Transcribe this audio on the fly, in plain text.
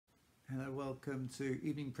Hello, welcome to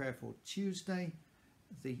evening prayer for Tuesday,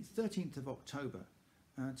 the 13th of October.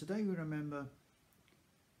 Today we remember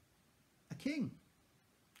a king,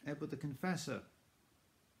 Edward the Confessor.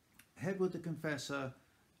 Edward the Confessor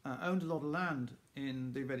owned a lot of land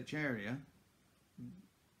in the Redditch area,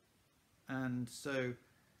 and so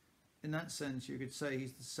in that sense you could say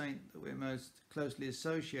he's the saint that we're most closely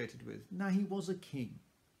associated with. Now, he was a king.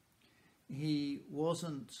 He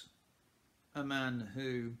wasn't a man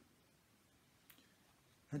who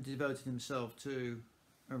had devoted himself to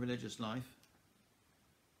a religious life.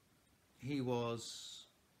 He was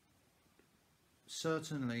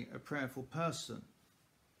certainly a prayerful person,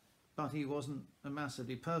 but he wasn't a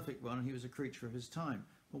massively perfect one. He was a creature of his time.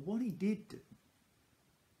 But what he did do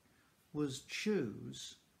was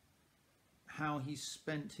choose how he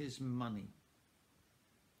spent his money.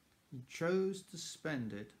 He chose to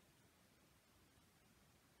spend it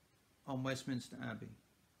on Westminster Abbey.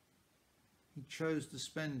 He chose to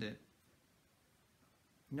spend it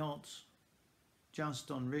not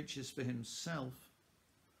just on riches for himself,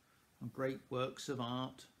 on great works of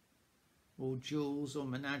art, or jewels, or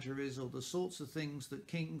menageries, or the sorts of things that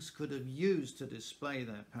kings could have used to display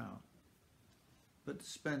their power, but to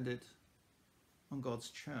spend it on God's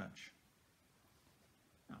church.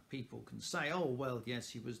 Now, people can say, oh, well, yes,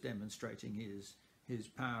 he was demonstrating his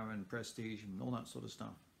power and prestige and all that sort of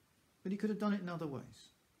stuff. But he could have done it in other ways.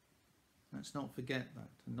 Let's not forget that,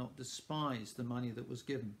 and not despise the money that was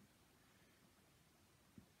given.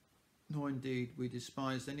 Nor indeed we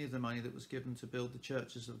despised any of the money that was given to build the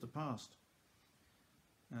churches of the past.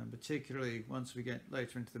 And particularly once we get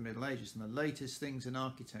later into the Middle Ages, and the latest things in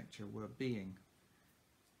architecture were being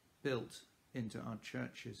built into our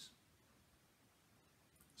churches.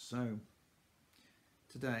 So,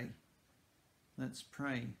 today, let's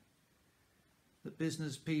pray that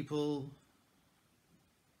business people,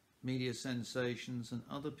 media sensations, and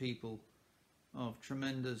other people of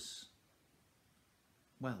tremendous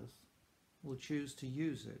wealth will choose to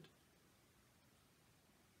use it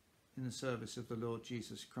in the service of the Lord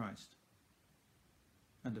Jesus Christ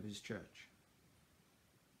and of his church.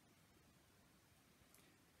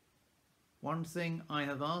 One thing I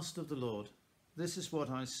have asked of the Lord, this is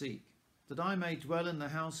what I seek, that I may dwell in the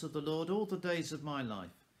house of the Lord all the days of my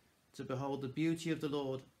life, to behold the beauty of the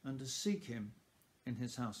Lord and to seek him in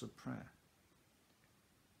his house of prayer.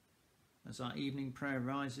 As our evening prayer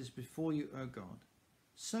rises before you, O God,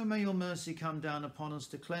 so may your mercy come down upon us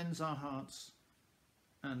to cleanse our hearts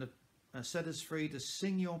and set us free to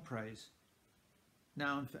sing your praise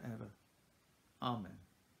now and forever. Amen.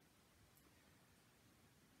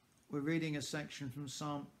 We're reading a section from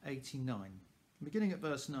Psalm 89, beginning at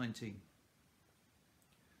verse 19.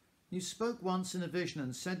 You spoke once in a vision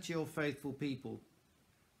and said to your faithful people,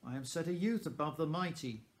 I have set a youth above the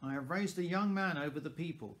mighty. I have raised a young man over the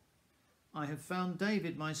people. I have found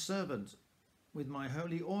David my servant. With my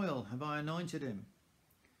holy oil have I anointed him.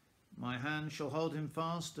 My hand shall hold him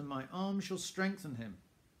fast, and my arm shall strengthen him.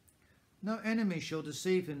 No enemy shall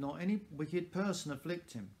deceive him, nor any wicked person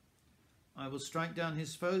afflict him. I will strike down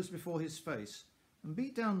his foes before his face, and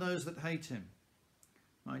beat down those that hate him.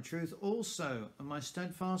 My truth also and my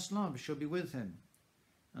steadfast love shall be with him,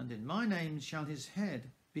 and in my name shall his head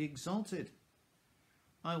be exalted.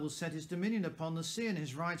 I will set his dominion upon the sea, and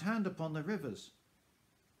his right hand upon the rivers.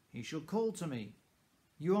 He shall call to me,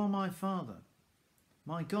 you are my Father,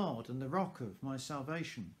 my God, and the rock of my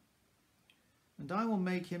salvation. And I will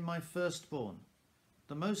make him my firstborn,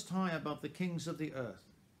 the most high above the kings of the earth.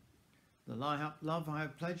 The love I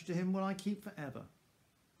have pledged to him will I keep forever.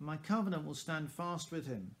 My covenant will stand fast with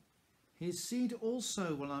him. His seed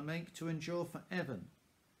also will I make to endure forever,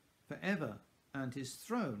 and his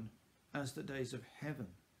throne as the days of heaven.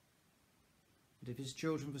 But if his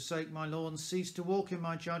children forsake my law and cease to walk in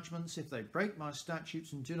my judgments, if they break my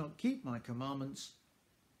statutes and do not keep my commandments,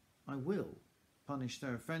 I will punish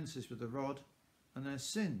their offences with a rod and their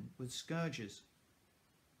sin with scourges.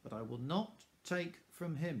 But I will not take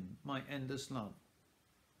from him my endless love,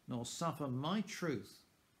 nor suffer my truth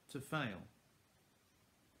to fail.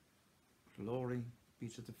 Glory be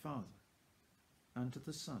to the Father, and to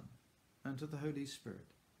the Son, and to the Holy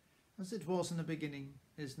Spirit, as it was in the beginning,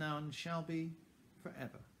 is now, and shall be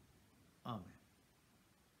forever. Amen.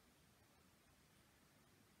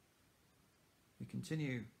 We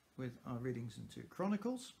continue with our readings in 2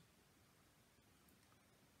 Chronicles,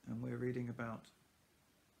 and we're reading about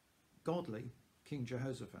godly King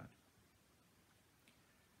Jehosophat.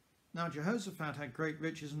 Now Jehoshaphat had great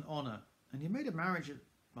riches and honour, and he made a marriage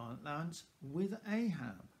alliance with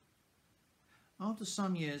Ahab. After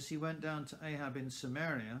some years he went down to Ahab in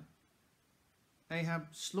Samaria. Ahab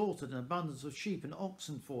slaughtered an abundance of sheep and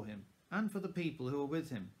oxen for him and for the people who were with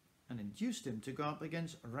him, and induced him to go up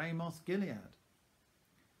against Ramoth Gilead.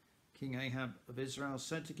 King Ahab of Israel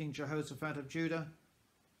said to King Jehosophat of Judah,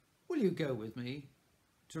 "Will you go with me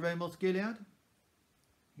to Ramoth Gilead?"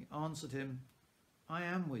 He answered him, "I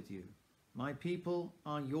am with you. My people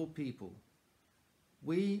are your people.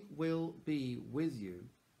 We will be with you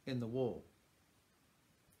in the war."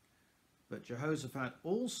 But Jehoshaphat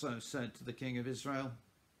also said to the king of Israel,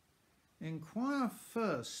 "Inquire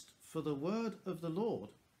first for the word of the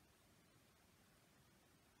Lord."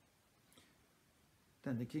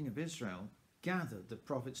 Then the king of Israel gathered the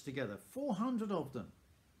prophets together, 400 of them,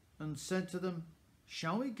 and said to them,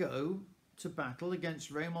 "Shall we go to battle against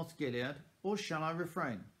Ramoth Gilead, or shall I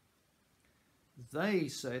refrain?" They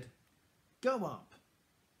said, "Go up,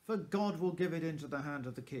 for God will give it into the hand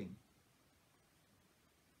of the king."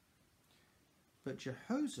 But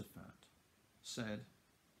Jehoshaphat said,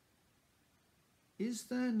 "Is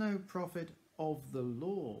there no prophet of the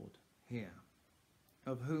Lord here,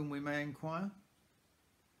 of whom we may inquire?"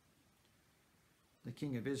 The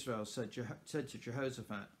king of Israel said to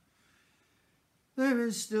Jehoshaphat, "There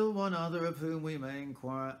is still one other of whom we may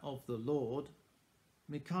inquire of the Lord,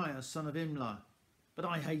 Micaiah son of Imlah, but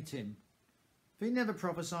I hate him, for he never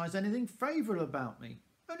prophesies anything favourable about me,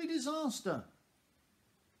 only disaster."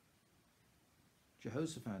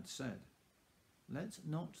 Jehoshaphat said, "Let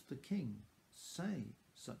not the king say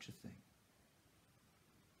such a thing."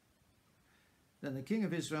 Then the king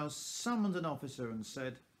of Israel summoned an officer and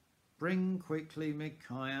said, "Bring quickly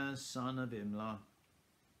Micaiah son of Imlah."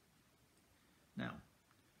 Now,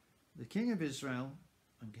 the king of Israel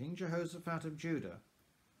and King Jehosophat of Judah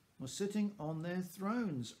were sitting on their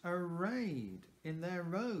thrones, arrayed in their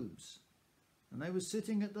robes, and they were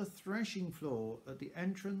sitting at the threshing floor at the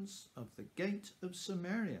entrance of the gate of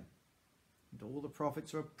Samaria, and all the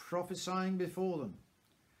prophets were prophesying before them.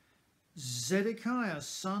 Zedekiah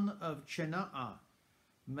son of Chenaanah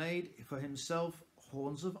made for himself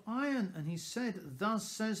horns of iron, and he said, "Thus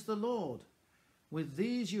says the Lord, with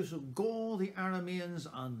these you shall gore the Arameans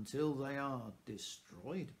until they are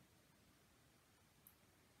destroyed."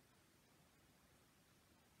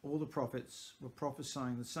 All the prophets were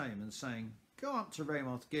prophesying the same and saying, "Go up to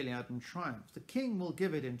Ramoth Gilead and triumph. The king will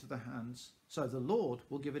give it into the hands, so the Lord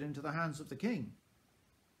will give it into the hands of the king."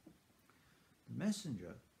 The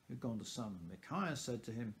messenger who had gone to summon Micaiah said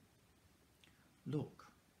to him, "Look,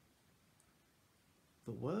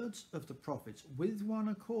 the words of the prophets with one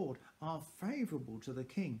accord are favourable to the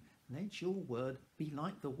king. Let your word be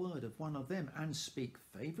like the word of one of them, and speak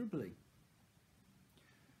favourably."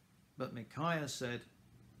 But Micaiah said,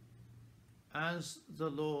 "As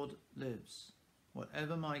the Lord lives,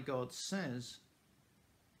 whatever my God says,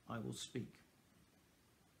 I will speak."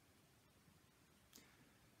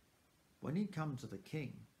 When he come to the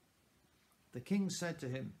king said to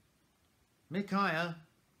him, "Micaiah,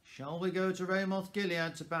 shall we go to Ramoth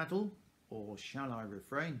Gilead to battle, or shall I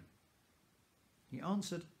refrain?" He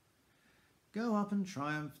answered, "Go up and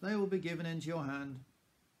triumph. They will be given into your hand."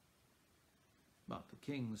 But the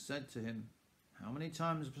king said to him, "How many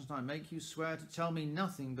times must I make you swear to tell me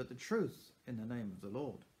nothing but the truth in the name of the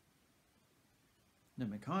Lord?" Then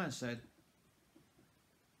Micaiah said,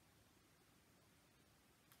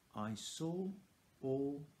 "I saw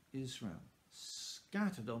all Israel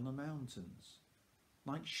scattered on the mountains,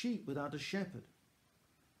 like sheep without a shepherd.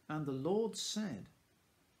 And the Lord said,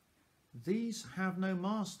 'These have no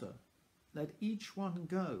master. Let each one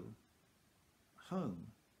go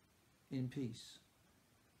home in peace.'"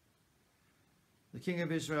 The king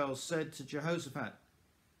of Israel said to Jehoshaphat,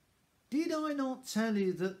 "Did I not tell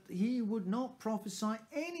you that he would not prophesy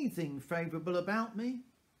anything favourable about me,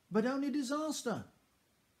 but only disaster?"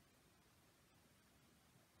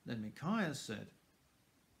 Then Micaiah said,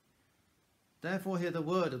 "Therefore hear the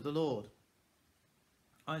word of the Lord.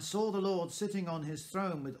 I saw the Lord sitting on his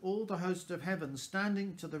throne with all the host of heaven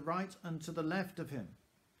standing to the right and to the left of him.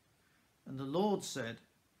 And the Lord said,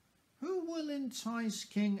 'Who will entice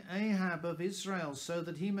King Ahab of Israel so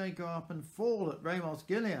that he may go up and fall at Ramoth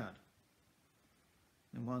Gilead?'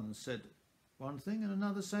 And one said one thing and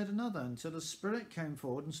another said another, until a spirit came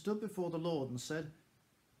forward and stood before the Lord and said,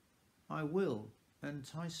 'I will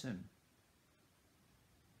entice him.'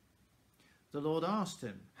 The Lord asked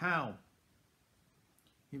him, 'How?'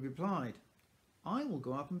 He replied, 'I will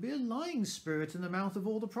go up and be a lying spirit in the mouth of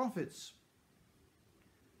all the prophets.'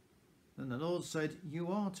 Then the Lord said,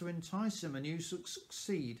 'You are to entice him, and you shall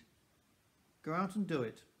succeed. Go out and do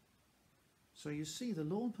it.' So you see, the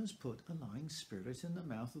Lord has put a lying spirit in the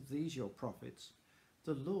mouth of these your prophets.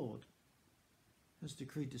 The Lord has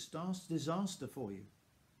decreed disaster for you.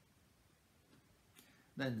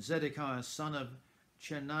 Then Zedekiah, son of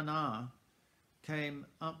Chenanah, came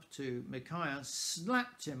up to Micaiah,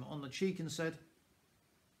 slapped him on the cheek and said,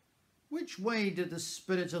 "Which way did the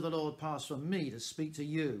Spirit of the Lord pass from me to speak to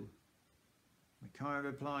you?" Micaiah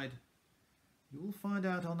replied, "You will find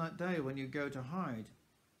out on that day when you go to hide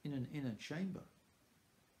in an inner chamber."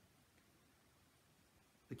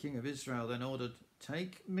 The king of Israel then ordered,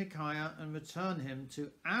 "Take Micaiah and return him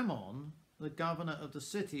to Ammon, the governor of the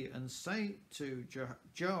city, and say to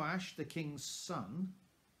Joash, the king's son,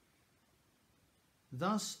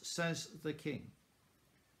 'Thus says the king,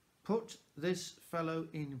 put this fellow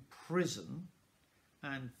in prison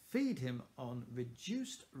and feed him on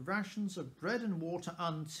reduced rations of bread and water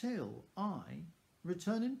until I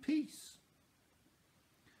return in peace.'"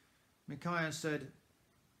 Micaiah said,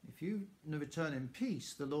 "If you return in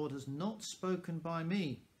peace, the Lord has not spoken by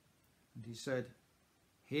me." And he said,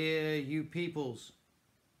 "Hear, you peoples,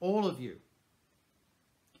 all of you.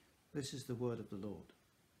 This is the word of the Lord.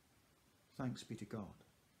 Thanks be to God.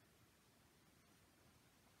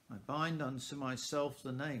 I bind unto myself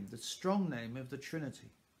the name, the strong name of the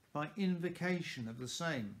Trinity, by invocation of the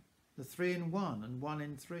same, the three in one and one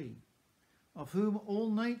in three, of whom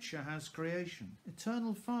all nature has creation,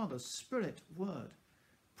 eternal Father, Spirit, Word.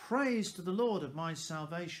 Praise to the Lord of my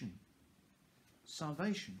salvation.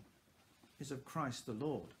 Salvation is of Christ the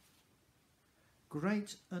Lord.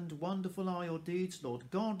 Great and wonderful are your deeds, Lord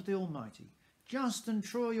God the Almighty. Just and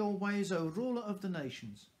true are your ways, O ruler of the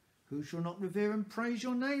nations. Who shall not revere and praise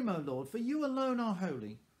your name, O Lord? For you alone are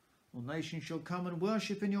holy. All nations shall come and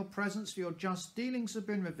worship in your presence, for your just dealings have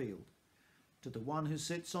been revealed. To the one who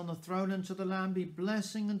sits on the throne and to the Lamb be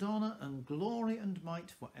blessing and honour and glory and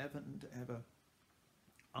might for ever and ever.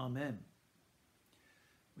 Amen.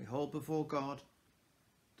 We hold before God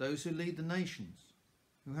those who lead the nations,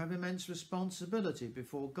 who have immense responsibility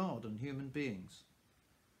before God and human beings.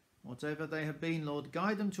 Whatever they have been, Lord,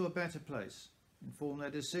 guide them to a better place, inform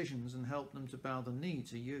their decisions and help them to bow the knee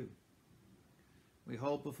to you. We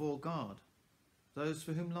hold before God those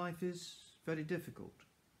for whom life is very difficult,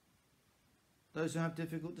 those who have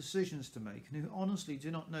difficult decisions to make and who honestly do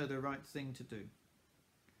not know the right thing to do.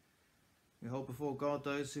 We hold before God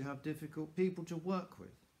those who have difficult people to work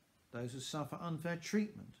with, those who suffer unfair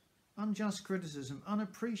treatment, unjust criticism,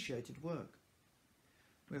 unappreciated work.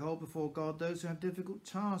 We hold before God those who have difficult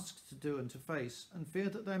tasks to do and to face and fear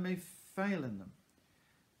that they may fail in them,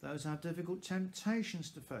 those who have difficult temptations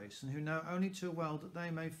to face and who know only too well that they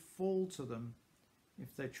may fall to them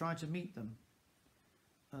if they try to meet them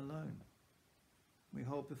alone. We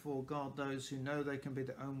hold before God those who know they can be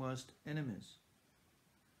their own worst enemies.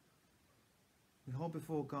 We hold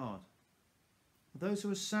before God those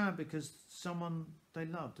who are sad because someone they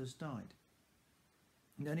loved has died,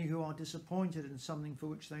 and any who are disappointed in something for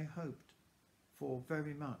which they hoped for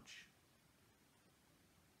very much.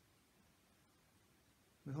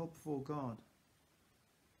 We hold before God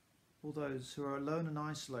all those who are alone and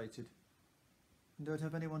isolated and don't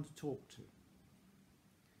have anyone to talk to.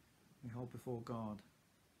 We hold before God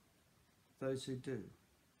those who do,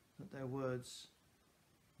 that their words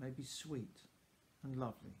may be sweet and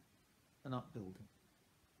lovely and upbuilding.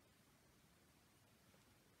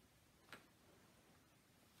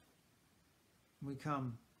 We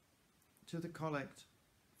come to the collect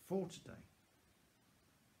for today.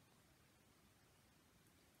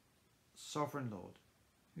 Sovereign Lord,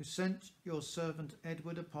 who sent your servant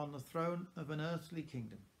Edward upon the throne of an earthly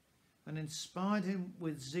kingdom and inspired him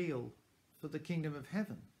with zeal for the kingdom of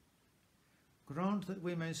heaven, grant that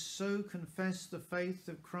we may so confess the faith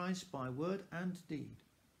of Christ by word and deed,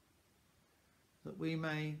 that we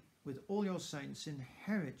may, with all your saints,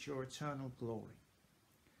 inherit your eternal glory.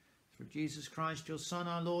 Through Jesus Christ, your Son,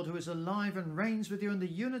 our Lord, who is alive and reigns with you in the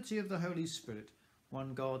unity of the Holy Spirit,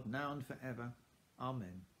 one God, now and forever.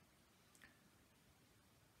 Amen.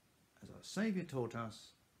 As our Saviour taught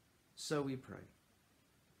us, so we pray.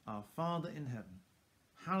 Our Father in heaven,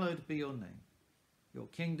 hallowed be your name. Your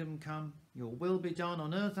kingdom come, your will be done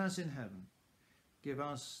on earth as in heaven. Give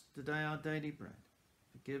us today our daily bread.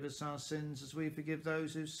 Forgive us our sins as we forgive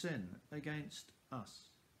those who sin against us.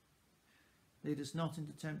 Lead us not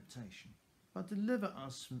into temptation, but deliver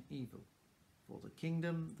us from evil. For the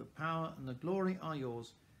kingdom, the power and the glory are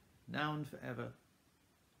yours, now and forever.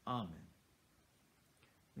 Amen.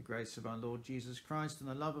 The grace of our Lord Jesus Christ and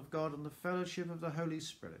the love of God and the fellowship of the Holy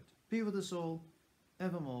Spirit be with us all,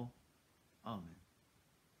 evermore. Amen.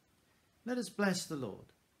 Let us bless the Lord.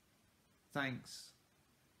 Thanks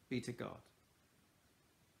be to God.